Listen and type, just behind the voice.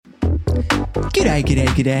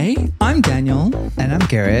G'day. I'm Daniel. And I'm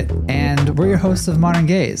Garrett, and we're your hosts of Modern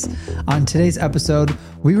Gaze. On today's episode,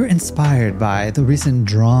 we were inspired by the recent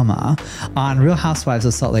drama on Real Housewives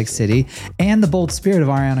of Salt Lake City and the bold spirit of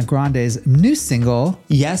Ariana Grande's new single,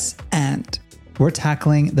 Yes, and. We're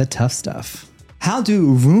tackling the tough stuff. How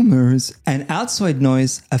do rumors and outside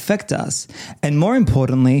noise affect us? And more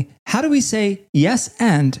importantly, how do we say yes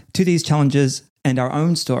and to these challenges and our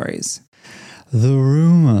own stories? The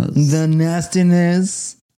rumors. The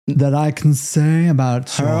nastiness that I can say about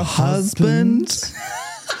her your husband.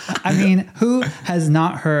 I mean, who has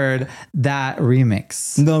not heard that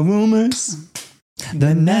remix? The rumors.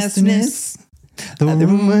 The nastiness. The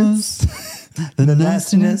rumors. The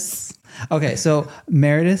nastiness. Okay, so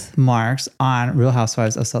Meredith Marks on Real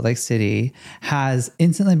Housewives of Salt Lake City has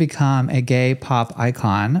instantly become a gay pop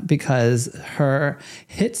icon because her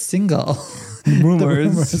hit single,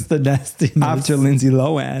 Rumors, the Nastiness, after Lindsay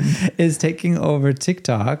Lohan, is taking over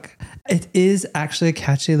TikTok. It is actually a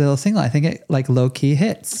catchy little single. I think it like low-key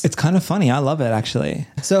hits. It's kind of funny. I love it, actually.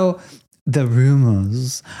 So the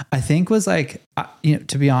rumors, I think, was like,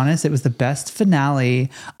 to be honest, it was the best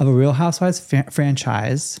finale of a Real Housewives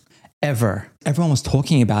franchise ever. Everyone was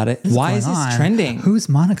talking about it. Why is this trending? Who's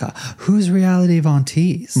Monica? Who's Reality Von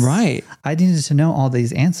Teese? Right. I needed to know all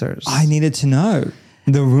these answers. I needed to know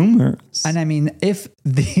the rumors. And I mean, if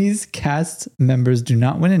these cast members do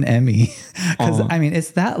not win an Emmy, because I mean,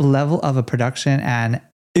 it's that level of a production, and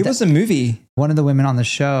it was a movie. One of the women on the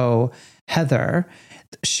show, Heather,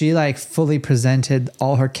 she like fully presented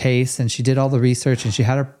all her case, and she did all the research, and she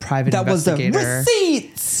had a private investigator. That was the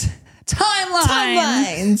receipts.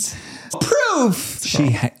 Timelines. Proof.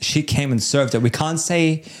 She came and served it. We can't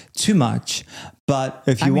say too much, but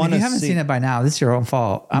if you want to, if you haven't seen it by now, this is your own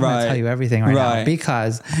fault. I'm going to tell you everything right now,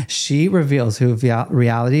 because she reveals who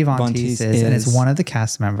Reality Von Teese is, and it's one of the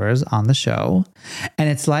cast members on the show. And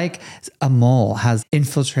it's like a mole has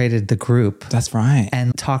infiltrated the group. That's right.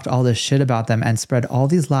 And talked all this shit about them and spread all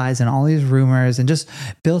these lies and all these rumors and just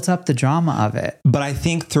built up the drama of it. But I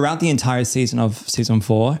think throughout the entire season of season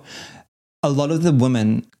 4, a lot of the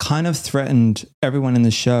women kind of threatened everyone in the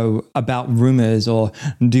show about rumors, or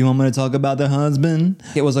do you want me to talk about the husband?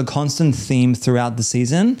 It was a constant theme throughout the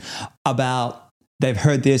season about they've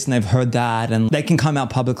heard this and they've heard that, and they can come out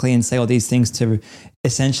publicly and say all these things to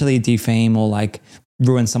essentially defame or like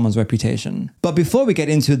ruin someone's reputation. But before we get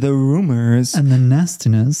into the rumors and the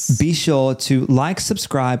nastiness, be sure to like,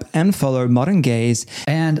 subscribe, and follow Modern Gaze.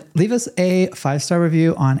 And leave us a 5-star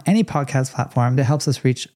review on any podcast platform that helps us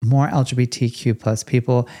reach more LGBTQ plus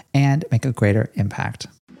people and make a greater impact.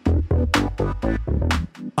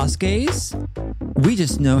 Us gays, we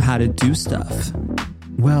just know how to do stuff.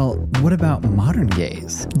 Well, what about modern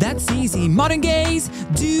gays? That's easy. Modern gays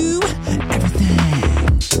do everything.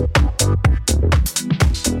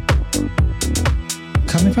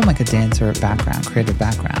 Coming from like a dancer background, creative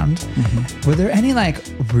background, were there any like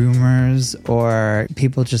rumors or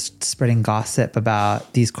people just spreading gossip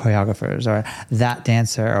about these choreographers or that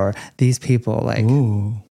dancer or these people? Like,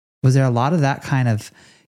 was there a lot of that kind of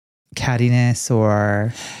cattiness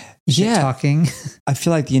or shit talking? I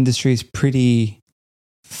feel like the industry is pretty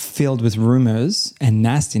filled with rumors and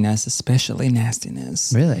nastiness, especially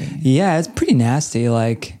nastiness. Really? Yeah, it's pretty nasty.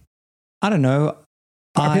 Like, I don't know.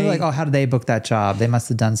 Are people like, oh, how did they book that job? They must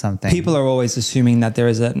have done something. People are always assuming that there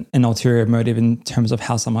is an ulterior motive in terms of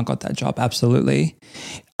how someone got that job. Absolutely.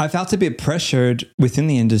 I felt a bit pressured within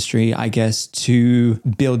the industry, I guess, to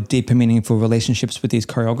build deeper, meaningful relationships with these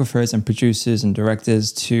choreographers and producers and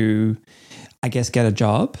directors to, I guess, get a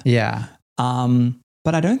job. Yeah.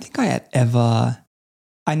 But I don't think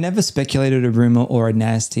I never speculated a rumor or a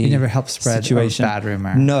nasty You never helped spread situation. A bad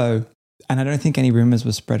rumor. No. And I don't think any rumors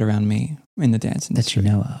were spread around me in the dance industry. That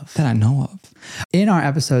you know of. That I know of. In our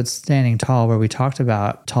episode Standing Tall, where we talked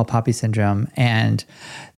about tall poppy syndrome and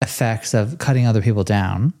effects of cutting other people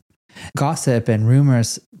down, gossip and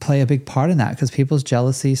rumors play a big part in that because people's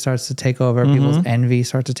jealousy starts to take over, people's envy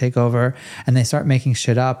starts to take over, and they start making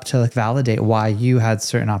shit up to like validate why you had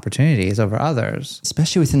certain opportunities over others.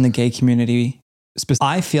 Especially within the gay community.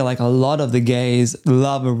 I feel like a lot of the gays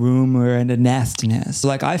love a rumor and a nastiness.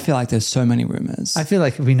 Like, I feel like there's so many rumors. I feel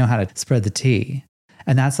like we know how to spread the tea,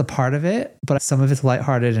 and that's a part of it, but some of it's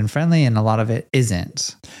lighthearted and friendly and a lot of it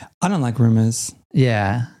isn't. I don't like rumors.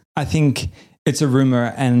 Yeah. I think it's a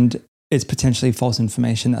rumor and it's potentially false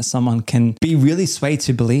information that someone can be really swayed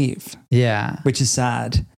to believe. Yeah. Which is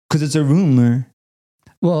sad because it's a rumor.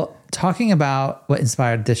 Well, talking about what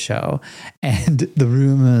inspired this show and the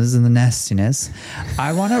rumors and the nastiness,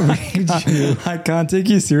 I want to read you. I can't take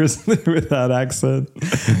you seriously with that accent.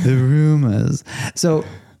 The rumors. So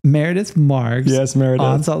Meredith Marks. Yes, Meredith.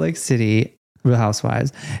 On Salt Lake City, Real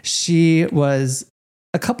Housewives. She was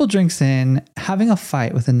a couple drinks in, having a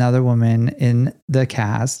fight with another woman in the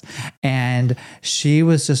cast, and she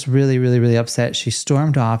was just really, really, really upset. She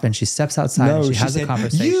stormed off and she steps outside and she has a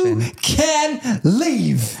conversation. You can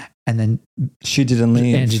leave. And then she didn't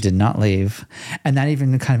leave. Angie did not leave. And that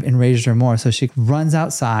even kind of enraged her more. So she runs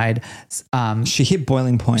outside. She hit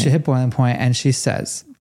boiling point. And she says,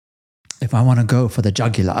 if I want to go for the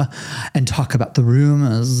jugular and talk about the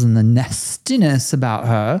rumors and the nastiness about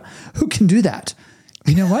her, who can do that?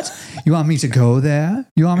 You know what? You want me to go there?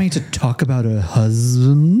 You want me to talk about her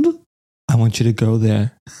husband? I want you to go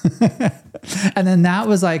there. And then that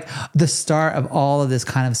was like the start of all of this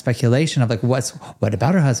kind of speculation of like, what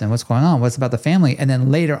about her husband? What's going on? What's about the family? And then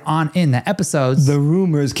later on in the episodes, the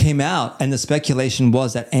rumors came out and the speculation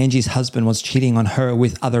was that Angie's husband was cheating on her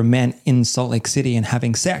with other men in Salt Lake City and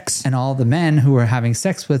having sex. And all the men who were having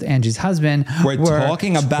sex with Angie's husband were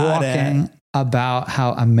talking about it. About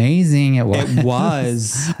how amazing it was. It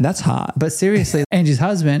was. That's hot. But seriously, Angie's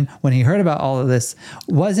husband, when he heard about all of this,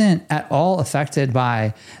 wasn't at all affected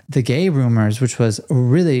by the gay rumors, which was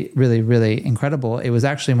really, really, really incredible. It was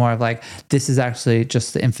actually more of like, this is actually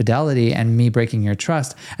just the infidelity and me breaking your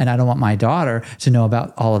trust. And I don't want my daughter to know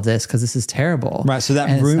about all of this because this is terrible. Right. So that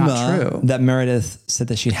and rumor that Meredith said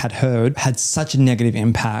that she had heard had such a negative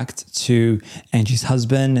impact to Angie's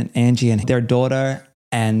husband and Angie and their daughter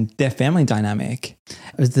and their family dynamic.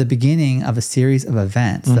 It was the beginning of a series of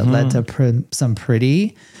events that led to some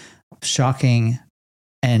pretty shocking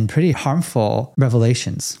and pretty harmful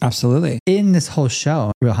revelations. Absolutely. In this whole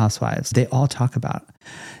show, Real Housewives, they all talk about,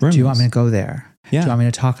 rumors. Do you want me to go there? Yeah. Do you want me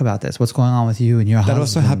to talk about this? What's going on with you and your husband? That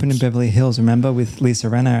also happened in Beverly Hills, remember, with Lisa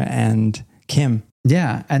Rinna and Kim.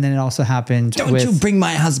 Yeah. And then it also happened Don't you bring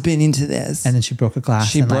my husband into this. And then she broke a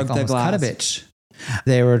glass. She broke the glass. Cut a bitch.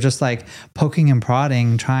 They were just like poking and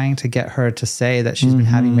prodding, trying to get her to say that she's been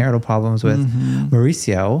having marital problems with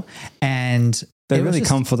Mauricio. And they really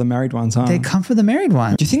come for the married ones, huh? They come for the married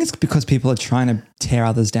ones. Do you think it's because people are trying to tear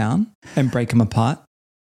others down and break them apart?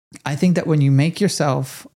 I think that when you make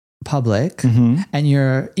yourself public and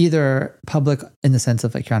you're either public in the sense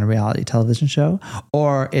of like you're on a reality television show,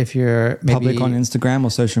 or if you're maybe public on Instagram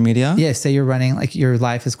or social media. Yeah. Say you're running, like your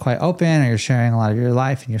life is quite open or you're sharing a lot of your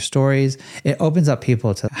life and your stories. It opens up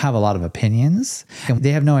people to have a lot of opinions and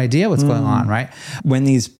they have no idea what's going on, right? When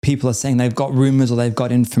these people are saying they've got rumors or they've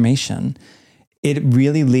got information, it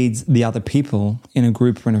really leads the other people in a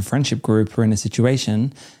group or in a friendship group or in a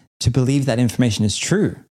situation to believe that information is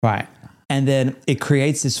true. Right. And then it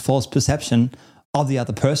creates this false perception of the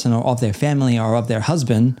other person or of their family or of their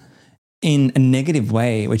husband in a negative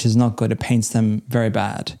way, which is not good. It paints them very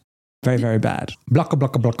bad. Very, very bad. Block.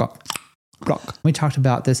 We talked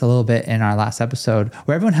about this a little bit in our last episode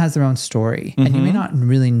where everyone has their own story and you may not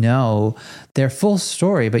really know their full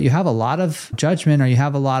story, but you have a lot of judgment or you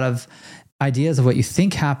have a lot of ideas of what you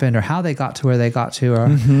think happened or how they got to where they got to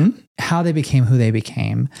or how they became who they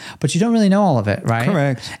became, but you don't really know all of it, right?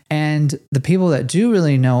 Correct. And the people that do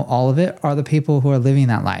really know all of it are the people who are living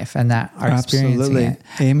that life and that are experiencing it.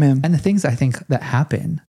 Amen. And the things I think that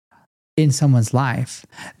happen in someone's life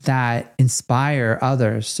that inspire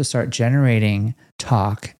others to start generating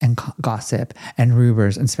talk and gossip and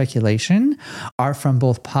rumors and speculation are from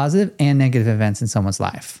both positive and negative events in someone's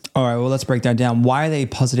life. All right, well, let's break that down. Why are they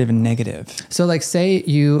positive and negative? So like say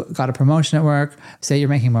you got a promotion at work, say you're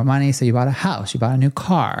making more money, say you bought a house, you bought a new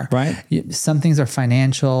car. Right. Some things are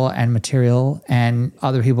financial and material and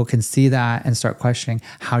other people can see that and start questioning,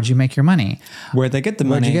 how'd you make your money? Where'd they get the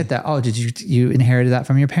money? Where'd you get that? Oh, did you inherited that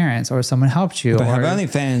from your parents or someone helped you? They have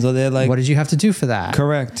OnlyFans or they're like... What did you have to do for that?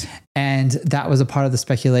 Correct. And that was a part of the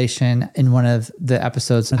speculation in one of the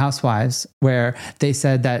episodes of Housewives where they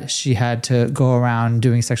said that she had to go around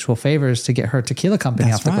doing sexual favors to get her tequila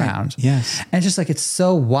company off the ground. Yes. And it's just like, it's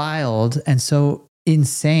so wild and so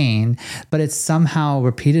insane, but it's somehow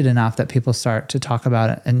repeated enough that people start to talk about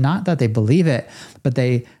it. And not that they believe it, but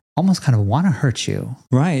they almost kind of want to hurt you.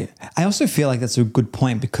 Right. I also feel like that's a good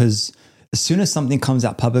point because as soon as something comes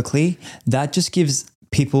out publicly, that just gives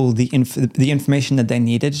people the information that they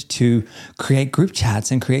needed to create group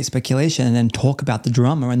chats and create speculation and then talk about the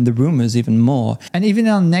drama and the rumors even more. And even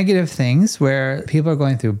on negative things where people are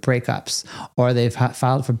going through breakups or they've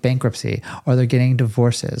filed for bankruptcy or they're getting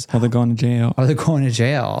divorces. Or they're going to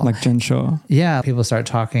jail. Like Jen Shaw. Yeah. People start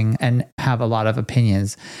talking and have a lot of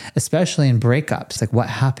opinions, especially in breakups. Like what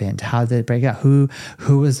happened? How did it break up? Who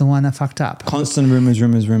was the one that fucked up? Constant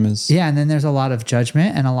rumors. Yeah. And then there's a lot of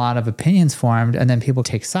judgment and a lot of opinions formed, and then people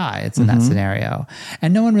take sides in that scenario.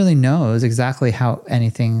 And no one really knows exactly how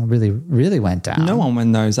anything really went down. No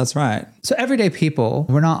one knows. That's right. So everyday people,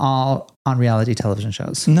 we're not all on reality television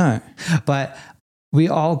shows. No. But we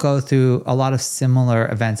all go through a lot of similar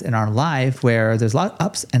events in our life where there's a lot of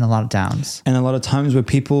ups and a lot of downs. And a lot of times where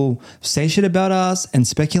people say shit about us and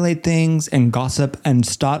speculate things and gossip and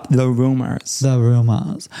start the rumors.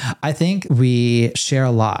 I think we share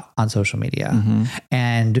a lot on social media,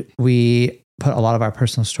 and we put a lot of our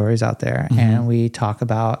personal stories out there, and we talk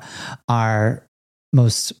about our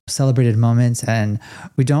most celebrated moments, and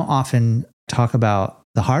we don't often talk about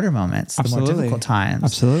the harder moments, the more difficult times.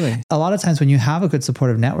 Absolutely. A lot of times when you have a good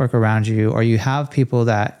supportive network around you, or you have people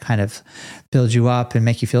that kind of build you up and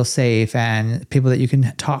make you feel safe, and people that you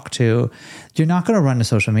can talk to, you're not going to run to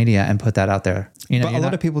social media and put that out there. But a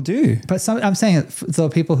lot of people do. But I'm saying the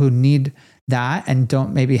people who need that and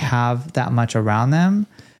don't maybe have that much around them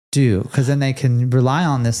do, because then they can rely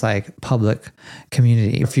on this like public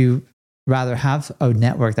community. If you rather have a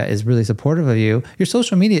network that is really supportive of you, your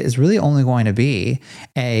social media is really only going to be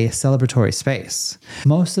a celebratory space.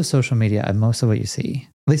 Most of social media and most of what you see,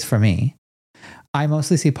 at least for me, I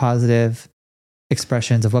mostly see positive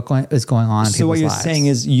expressions of what is going on in people's lives. So what you're saying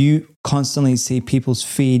is you constantly see people's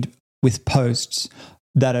feed with posts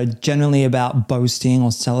that are generally about boasting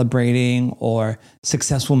or celebrating or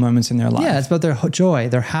successful moments in their life. Yeah, it's about their joy,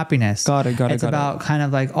 their happiness. It's about kind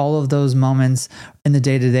of like all of those moments in the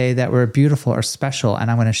day-to-day that were beautiful or special.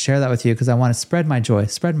 And I want to share that with you because I want to spread my joy,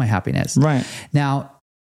 spread my happiness. Right. Now,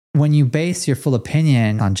 when you base your full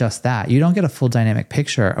opinion on just that, you don't get a full dynamic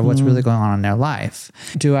picture of what's really going on in their life.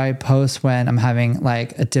 Do I post when I'm having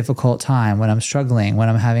like a difficult time, when I'm struggling, when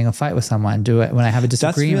I'm having a fight with someone? Do it when I have a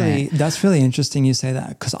disagreement? That's really interesting you say that,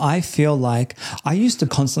 because I feel like I used to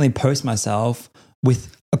constantly post myself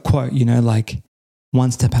with a quote, like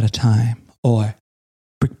one step at a time or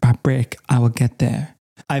brick by brick, I will get there.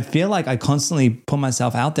 I feel like I constantly put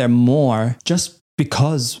myself out there more just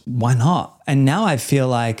because why not? And now I feel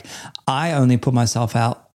like I only put myself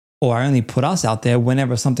out, or I only put us out there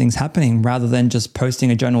whenever something's happening, rather than just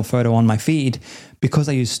posting a general photo on my feed, because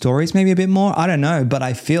I use stories maybe a bit more. I don't know, but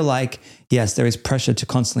I feel like, yes, there is pressure to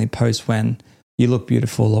constantly post when you look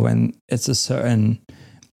beautiful or when it's a certain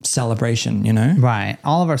celebration, Right.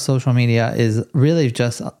 All of our social media is really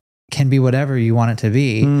just can be whatever you want it to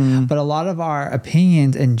be. But a lot of our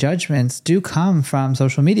opinions and judgments do come from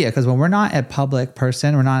social media, because when we're not a public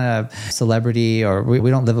person, we're not a celebrity, or we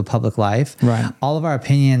don't live a public life. Right. All of our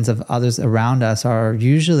opinions of others around us are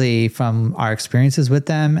usually from our experiences with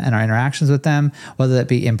them and our interactions with them, whether that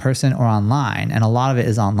be in person or online. And a lot of it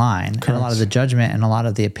is online. Correct. And a lot of the judgment and a lot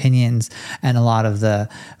of the opinions and a lot of the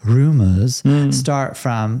rumors start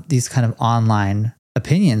from these kind of online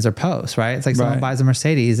opinions or posts, right? It's like someone buys a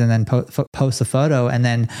Mercedes and then posts a photo, and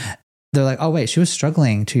then they're like, oh wait, she was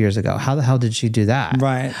struggling 2 years ago. How the hell did she do that?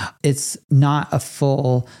 Right. It's not a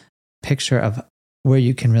full picture of where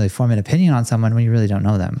you can really form an opinion on someone when you really don't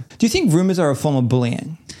know them. Do you think rumors are a form of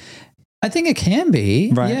bullying? I think it can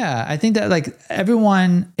be. Right. Yeah. I think that like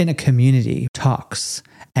everyone in a community talks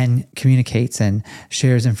and communicates and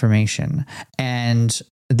shares information. And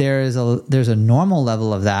there's a normal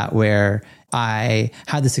level of that where I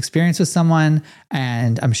had this experience with someone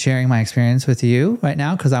and I'm sharing my experience with you right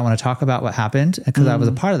now because I want to talk about what happened because I was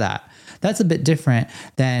a part of that. That's a bit different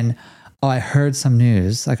than, oh, I heard some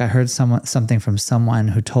news. Like I heard something from someone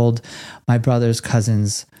who told my brother's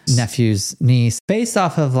cousin's nephew's niece based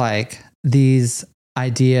off of like these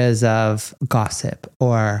ideas of gossip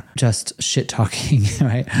or just shit talking,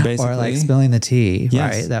 right? Basically. Or like spilling the tea,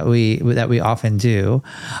 right? That we often do.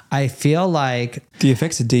 I feel like the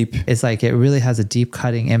effects are deep. It's like it really has a deep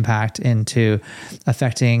cutting impact into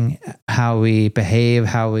affecting how we behave,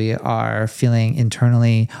 how we are feeling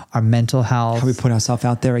internally, our mental health, how we put ourselves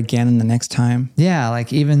out there again in the next time. Yeah,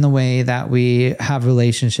 like even the way that we have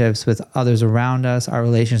relationships with others around us, our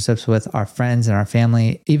relationships with our friends and our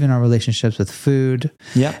family, even our relationships with food.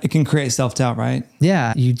 Yeah, it can create self-doubt, right?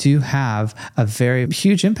 Yeah, you do have a very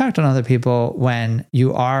huge impact on other people when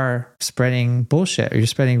you are spreading bullshit or you're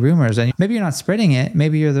spreading rumors, and maybe you're not spreading it,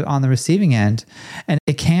 maybe you're on the receiving end, and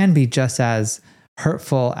it can be just as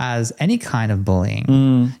hurtful as any kind of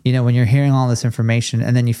bullying. You know, when you're hearing all this information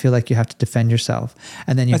and then you feel like you have to defend yourself,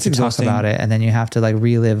 and then you have to talk about it, and then you have to like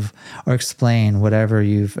relive or explain whatever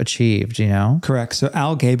you've achieved, you know? Correct. So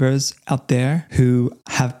our gabers out there who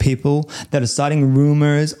have people that are starting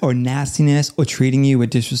rumors or nastiness or treating you with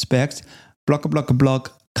disrespect,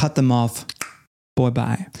 block, cut them off. Boy,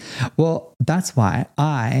 bye. Well, that's why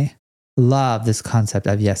I love this concept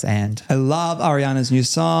of yes and. I love Ariana's new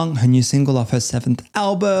song, her new single off her 7th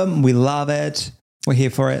album. We love it. We're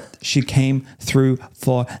here for it. She came through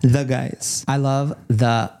for the guys. I love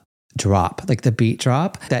the drop, like the beat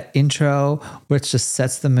drop, that intro, which just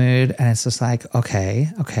sets the mood. And it's just like, okay,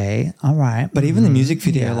 all right. But even the music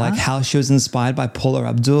video, like how she was inspired by Paula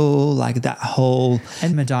Abdul, like that whole...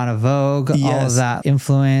 And Madonna Vogue, all of that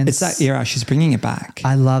influence. It's that era. She's bringing it back.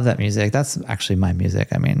 I love that music. That's actually my music.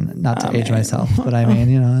 I mean, not to age myself, but I mean,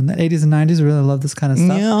 you know, in the 80s and 90s, I really love this kind of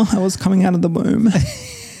stuff. Yeah, I was coming out of the womb.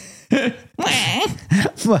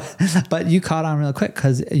 but you caught on real quick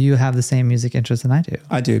because you have the same music interest than I do.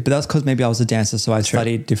 I do, but that's because maybe I was a dancer, so I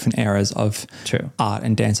studied different eras of art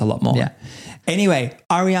and dance a lot more. Yeah. Anyway,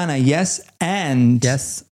 Ariana, yes and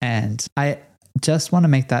I just want to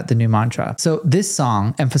make that the new mantra. So this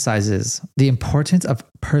song emphasizes the importance of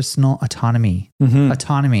personal autonomy,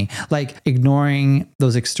 like ignoring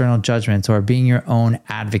those external judgments or being your own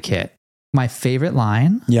advocate. My favorite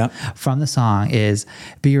line from the song is,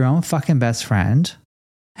 be your own fucking best friend.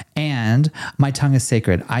 And my tongue is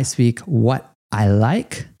sacred. I speak what I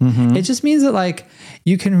like. It just means that like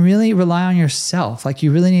you can really rely on yourself. Like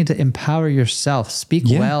you really need to empower yourself, speak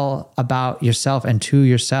well about yourself and to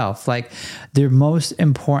yourself. Like the most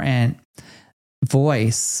important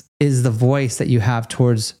voice is the voice that you have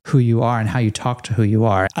towards who you are and how you talk to who you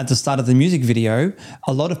are. At the start of the music video,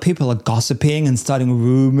 a lot of people are gossiping and starting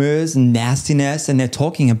rumors and nastiness, and they're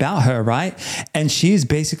talking about her, right? And she's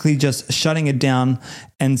basically just shutting it down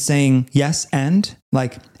and saying yes and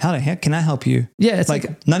like, how the heck can I help you? Yeah, it's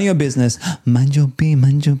like none of your business. Mind your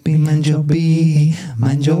business.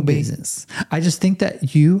 I just think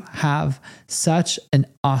that you have such an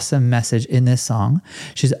awesome message in this song.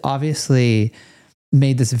 She's obviously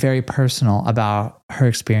made this very personal about her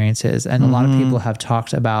experiences. And a lot of people have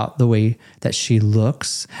talked about the way that she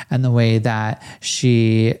looks and the way that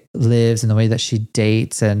she lives and the way that she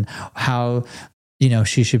dates and how, you know,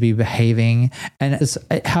 she should be behaving. And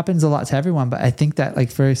it happens a lot to everyone. But I think that like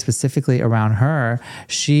very specifically around her,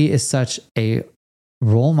 she is such a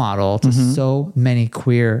role model to so many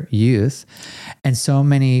queer youth and so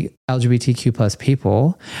many LGBTQ plus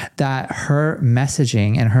people that her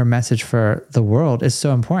messaging and her message for the world is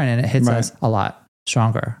so important and it hits us a lot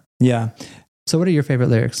stronger. Yeah. So what are your favorite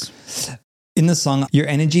lyrics? In the song, your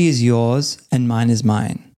energy is yours and mine is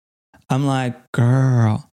mine. I'm like,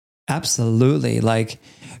 girl, absolutely. Like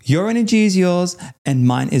your energy is yours and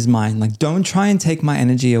mine is mine. Like don't try and take my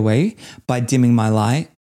energy away by dimming my light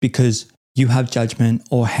because you have judgment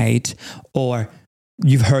or hate or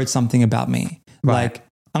you've heard something about me. Like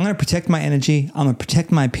I'm going to protect my energy. I'm going to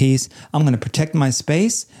protect my peace. I'm going to protect my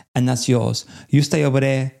space and that's yours. You stay over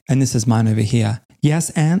there and this is mine over here. Yes.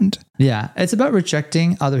 And yeah, it's about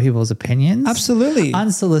rejecting other people's opinions. Absolutely.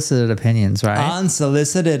 Unsolicited opinions, right?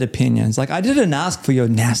 Unsolicited opinions. Like I didn't ask for your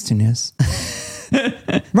nastiness.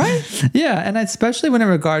 Right? Yeah. And especially when it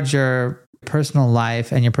regards your personal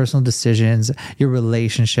life and your personal decisions, your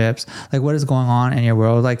relationships, like what is going on in your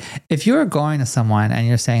world. Like if you're going to someone and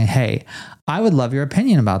you're saying, hey, I would love your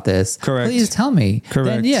opinion about this. Correct. Please tell me. Correct.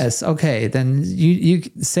 Then yes. Okay. Then you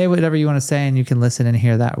say whatever you want to say and you can listen and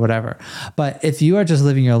hear that, whatever. But if you are just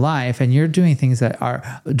living your life and you're doing things that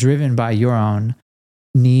are driven by your own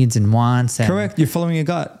needs and wants. And correct. You're following your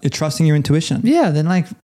gut. You're trusting your intuition. Yeah. Then like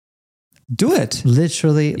do it.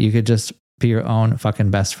 Literally, you could just be your own fucking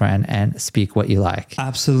best friend and speak what you like.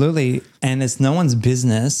 Absolutely. And it's no one's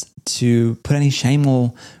business to put any shame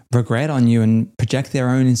or regret on you and project their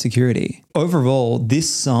own insecurity. Overall, this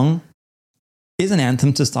song is an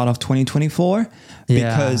anthem to start off 2024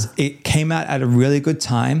 because it came out at a really good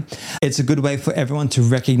time. It's a good way for everyone to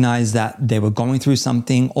recognize that they were going through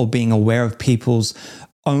something or being aware of people's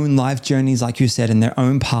own life journeys, like you said, in their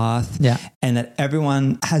own path. Yeah. And that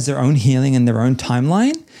everyone has their own healing and their own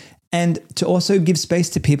timeline. And to also give space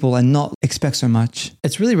to people and not expect so much.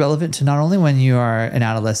 It's really relevant to not only when you are an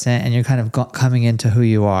adolescent and you're kind of coming into who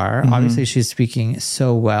you are. Obviously, she's speaking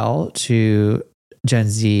so well to Gen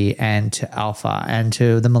Z and to Alpha and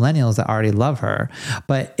to the millennials that already love her.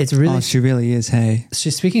 But it's really... Oh, she really is, hey.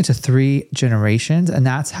 She's speaking to 3 generations and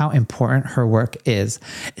that's how important her work is.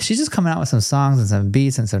 She's just coming out with some songs and some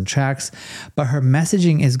beats and some tracks, but her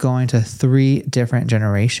messaging is going to 3 different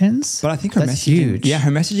generations. But I think her messaging... huge. Yeah,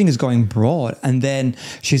 her messaging is going broad. And then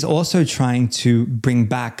she's also trying to bring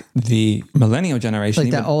back the millennial generation.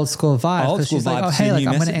 Like that old school vibe. Old school she's like, vibe oh, hey, like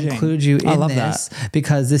I'm going to include you in this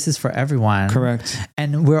because this is for everyone. Correct.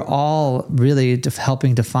 And we're all really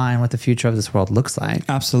helping define what the future of this world looks like.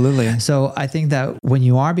 Absolutely. So I think that when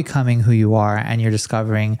you are becoming who you are and you're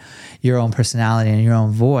discovering your own personality and your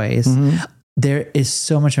own voice, there is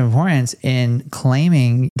so much importance in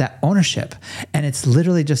claiming that ownership. And it's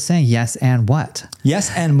literally just saying yes and what?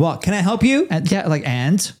 Yes and what? Can I help you? And yeah, like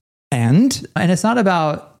and And it's not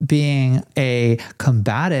about being a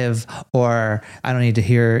combative or I don't need to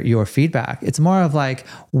hear your feedback. It's more of like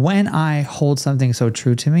when I hold something so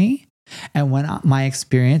true to me and when my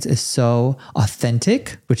experience is so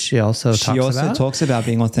authentic, which she also talks about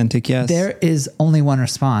being authentic. Yes. There is only one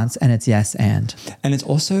response and it's yes and. And it's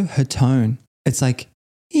also her tone. It's like,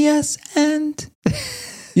 yes and.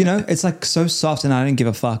 You know, it's like so soft and I don't give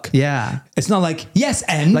a fuck. Yeah. It's not like, yes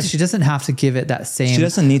and. Like she doesn't have to give it that same she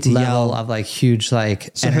doesn't need to level yell. Of like huge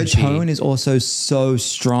like so energy. Her tone is also so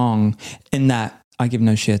strong in that I give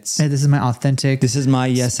no shits. Hey, this is my authentic. This is my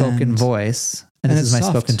yes spoken and. voice. And this is my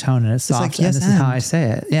soft. spoken tone and it's soft. Like, yes, and this is how I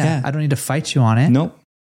say it. Yeah. I don't need to fight you on it. Nope.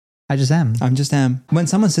 I just am. I'm just am. When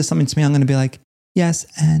someone says something to me, I'm going to be like, yes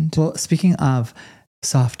and. Well, speaking of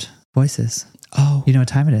soft voices. Oh. You know what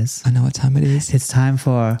time it is? I know what time it is. It's time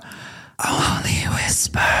for Only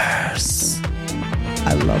Whispers.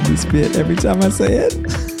 I love this bit every time I say it.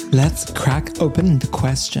 Let's crack open the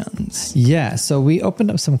questions. Yeah, so we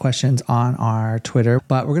opened up some questions on our Twitter,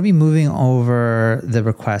 but we're going to be moving over the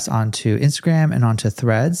requests onto Instagram and onto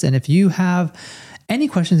Threads. And if you have any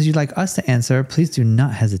questions you'd like us to answer, please do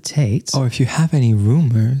not hesitate. Or if you have any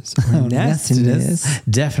rumors or nastiness,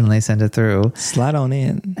 definitely send it through. Slide on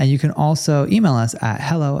in. And you can also email us at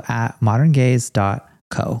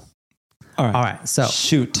hello@moderngaze.co. All right, so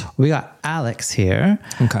shoot. We got Alex here.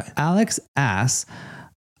 Okay. Alex asks,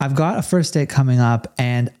 I've got a first date coming up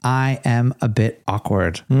and I am a bit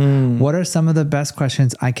awkward. What are some of the best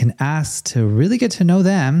questions I can ask to really get to know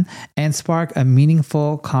them and spark a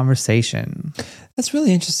meaningful conversation? That's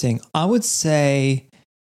really interesting. I would say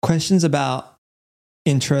questions about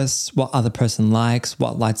interests, what other person likes,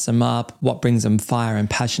 what lights them up, what brings them fire and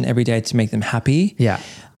passion every day to make them happy. Yeah.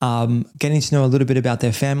 Getting to know a little bit about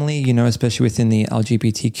their family, you know, especially within the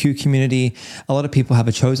LGBTQ community. A lot of people have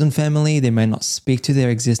a chosen family. They may not speak to their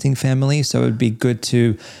existing family. So it would be good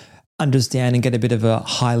to understand and get a bit of a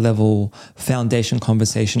high level foundation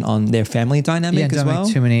conversation on their family dynamic as well. Don't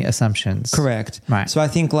make too many assumptions. Correct. Right. So I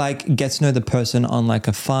think like get to know the person on like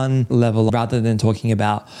a fun level rather than talking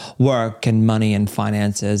about work and money and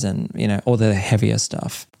finances and, you know, all the heavier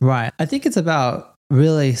stuff. Right. I think it's about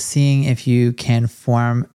really seeing if you can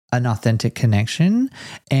form an authentic connection,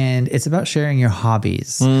 and it's about sharing your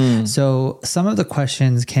hobbies. So some of the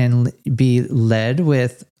questions can be led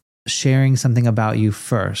with sharing something about you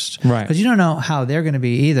first. Right. Because you don't know how they're going to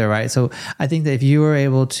be either, right? So I think that if you were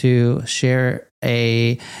able to share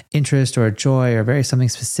a interest or a joy or very something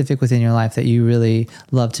specific within your life that you really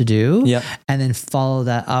love to do, and then follow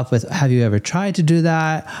that up with, have you ever tried to do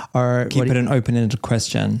that? Or keep it an open-ended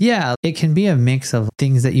question. Yeah, it can be a mix of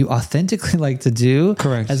things that you authentically like to do,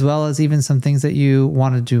 correct, as well as even some things that you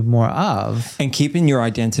want to do more of. And keeping your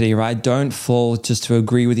identity, right? Don't fall just to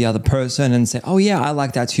agree with the other person and say, oh yeah, I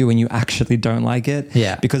like that too, when you actually don't like it.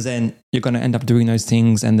 Yeah. Because then you're going to end up doing those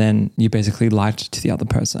things and then you basically lied to the other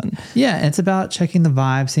person. Yeah. And it's about checking the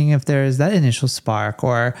vibe, seeing if there's that initial spark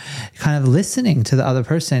or kind of listening to the other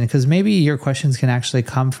person, because maybe your questions can actually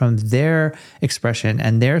come from their expression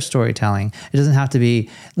and their storytelling. It doesn't have to be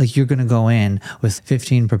like you're going to go in with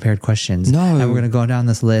 15 prepared questions. No. And we're going to go down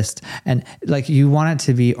this list. And like you want it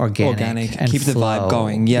to be organic and keep the vibe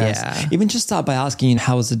going. Yes. Yeah. Even just start by asking,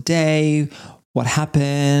 how was the day? What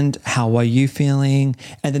happened? How are you feeling?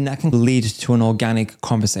 And then that can lead to an organic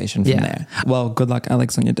conversation from there. Well, good luck,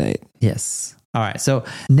 Alex, on your date. Yes. All right. So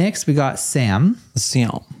next we got Sam.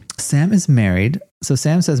 Sam is married. So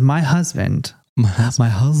Sam says, my husband.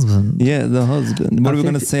 Yeah, the husband. What are we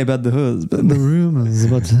going to say about the husband? The rumors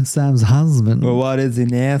about Sam's husband. Well, what is he,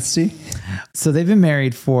 nasty? So they've been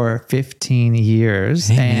married for 15 years.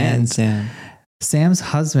 Amen, Sam. Sam's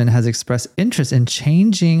husband has expressed interest in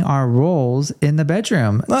changing our roles in the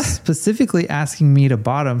bedroom, specifically asking me to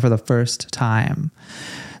bottom for the first time.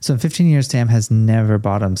 So in 15 years, Sam has never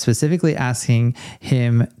bottomed, specifically asking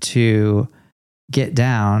him to get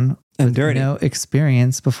down and dirty. No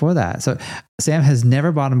experience before that. So Sam has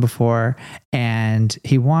never bottomed before and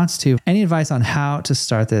he wants to. Any advice on how to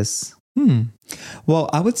start this? Well,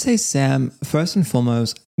 I would say, Sam, first and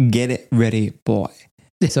foremost, get it ready, boy.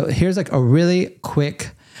 So here's like a really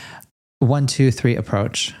quick 1, 2, 3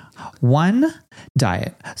 approach. 1,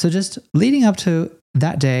 diet. So just leading up to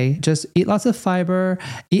that day, just eat lots of fiber,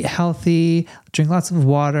 eat healthy, drink lots of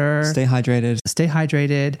water. Stay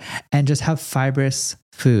hydrated, and just have fibrous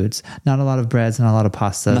foods. Not a lot of breads, not a lot of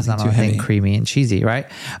pastas, not anything creamy and cheesy, right?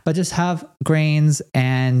 But just have grains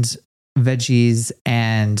and veggies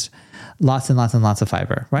and lots and lots and lots of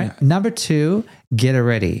fiber, right? Yeah. Number 2, get it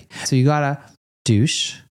ready. So you got to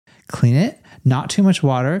douche, clean it, not too much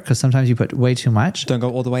water because sometimes you put way too much. Don't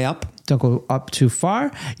go all the way up. Don't go up too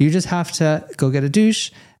far. You just have to go get a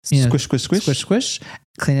douche, Squish, squish, squish. squish, squish,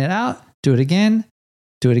 clean it out, do it again,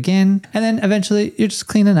 and then eventually you're just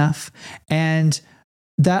clean enough. And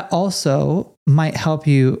that also might help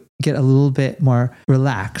you get a little bit more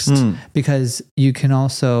relaxed because you can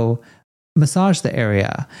also massage the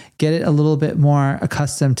area, get it a little bit more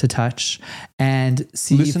accustomed to touch, and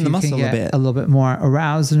see Loosen if the you muscle can a get bit. a little bit more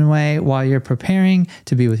aroused in a way while you're preparing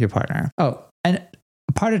to be with your partner. Oh, and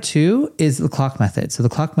part of 2 is the clock method. So the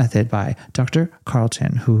clock method by Dr.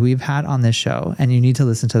 Carlton, who we've had on this show, and you need to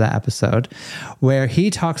listen to that episode where he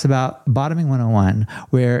talks about bottoming 101,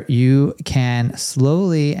 where you can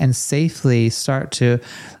slowly and safely start to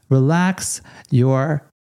relax your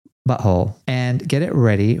butthole and get it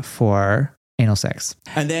ready for anal sex.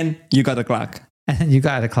 And then you got a clock. And then you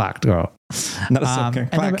got a clock, girl. Not a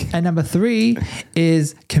second clock. And number 3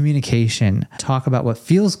 is communication. Talk about what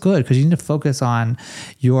feels good because you need to focus on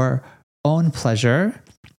your own pleasure.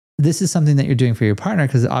 This is something that you're doing for your partner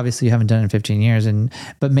because obviously you haven't done it in 15 years.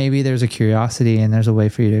 But maybe there's a curiosity and there's a way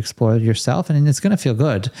for you to explore yourself. And it's going to feel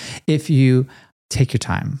good if you take your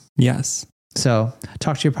time. Yes. So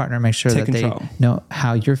talk to your partner, make sure Take that control. they know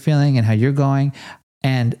how you're feeling and how you're going.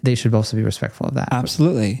 And they should also be respectful of that.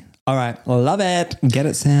 Absolutely. All right. Love it. Get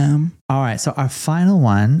it, Sam. All right. So our final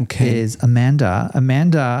one is Amanda.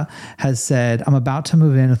 Amanda has said, I'm about to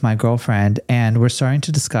move in with my girlfriend and we're starting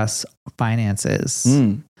to discuss finances.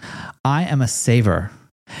 I am a saver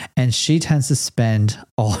and she tends to spend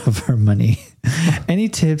all of her money. Any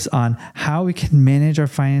tips on how we can manage our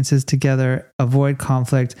finances together, avoid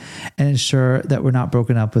conflict, and ensure that we're not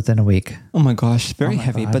broken up within a week? Oh my gosh, very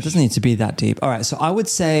heavy, but it doesn't need to be that deep. All right, so I would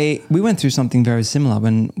say we went through something very similar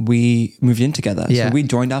when we moved in together. Yeah. So we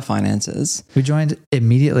joined our finances. We joined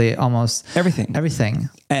immediately, almost Everything.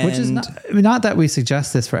 which is not that we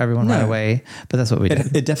suggest this for everyone right away, but that's what we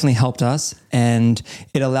did. It definitely helped us, and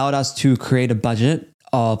it allowed us to create a budget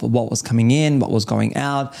of what was coming in, what was going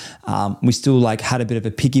out. We still had a bit of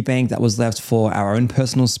a piggy bank that was left for our own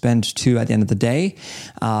personal spend too at the end of the day,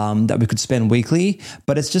 that we could spend weekly.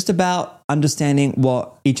 But it's just about understanding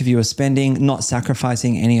what each of you are spending, not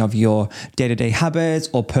sacrificing any of your day-to-day habits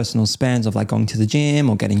or personal spends of going to the gym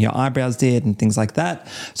or getting your eyebrows did and things like that.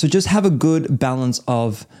 So just have a good balance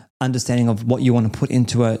of understanding of what you want to put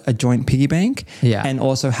into a joint piggy bank, and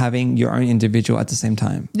also having your own individual at the same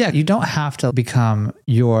time. Yeah, you don't have to become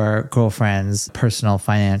your girlfriend's personal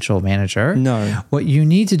financial manager. No. What you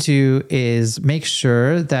need to do is make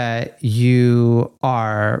sure that you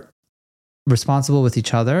are responsible with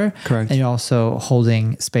each other. Correct. And you're also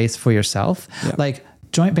holding space for yourself. Yep.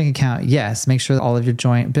 Joint bank account, yes. Make sure that all of your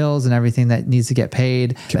joint bills and everything that needs to get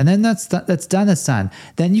paid. And then that's done.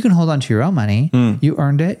 Then you can hold on to your own money. You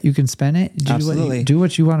earned it. You can spend it. Do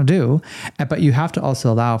what you want to do. But you have to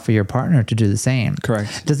also allow for your partner to do the same.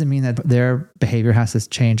 Correct. It doesn't mean that their behavior has to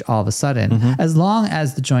change all of a sudden. As long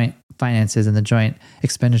as the joint finances and the joint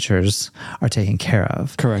expenditures are taken care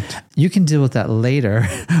of. Correct. You can deal with that later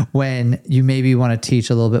when you maybe want to teach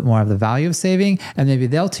a little bit more of the value of saving, and maybe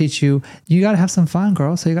they'll teach you got to have some fun,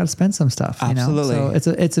 girl. So you got to spend some stuff. Absolutely. You know?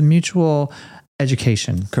 So it's a mutual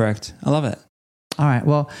education. Correct. I love it. All right.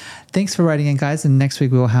 Well, thanks for writing in, guys. And next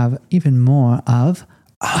week we will have even more of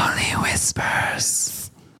Only Whispers.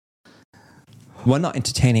 We're not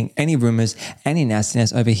entertaining any rumors, any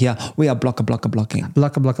nastiness over here. We are blocking.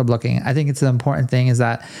 Blocking. I think it's the important thing is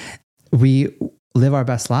that we live our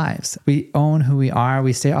best lives. We own who we are.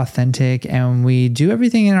 We stay authentic and we do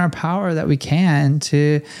everything in our power that we can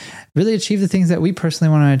to really achieve the things that we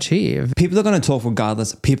personally want to achieve. People are going to talk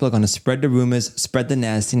regardless. People are going to spread the rumors, spread the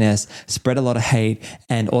nastiness, spread a lot of hate,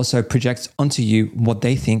 and also project onto you what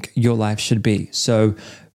they think your life should be. So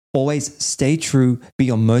always stay true, be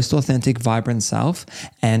your most authentic, vibrant self,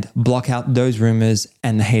 and block out those rumors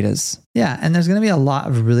and the haters. Yeah. And there's going to be a lot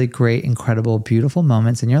of really great, incredible, beautiful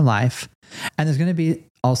moments in your life. And there's going to be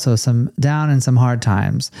also some down and some hard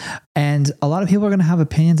times. And a lot of people are going to have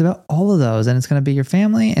opinions about all of those. And it's going to be your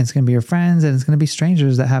family, and it's going to be your friends, and it's going to be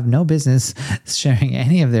strangers that have no business sharing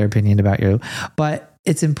any of their opinion about you. But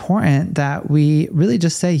it's important that we really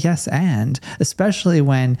just say yes, and especially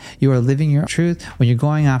when you are living your truth, when you're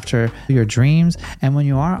going after your dreams, and when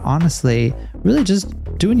you are honestly really just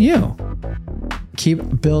doing you.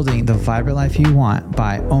 Keep building the vibrant life you want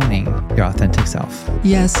by owning your authentic self.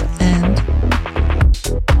 Yes, and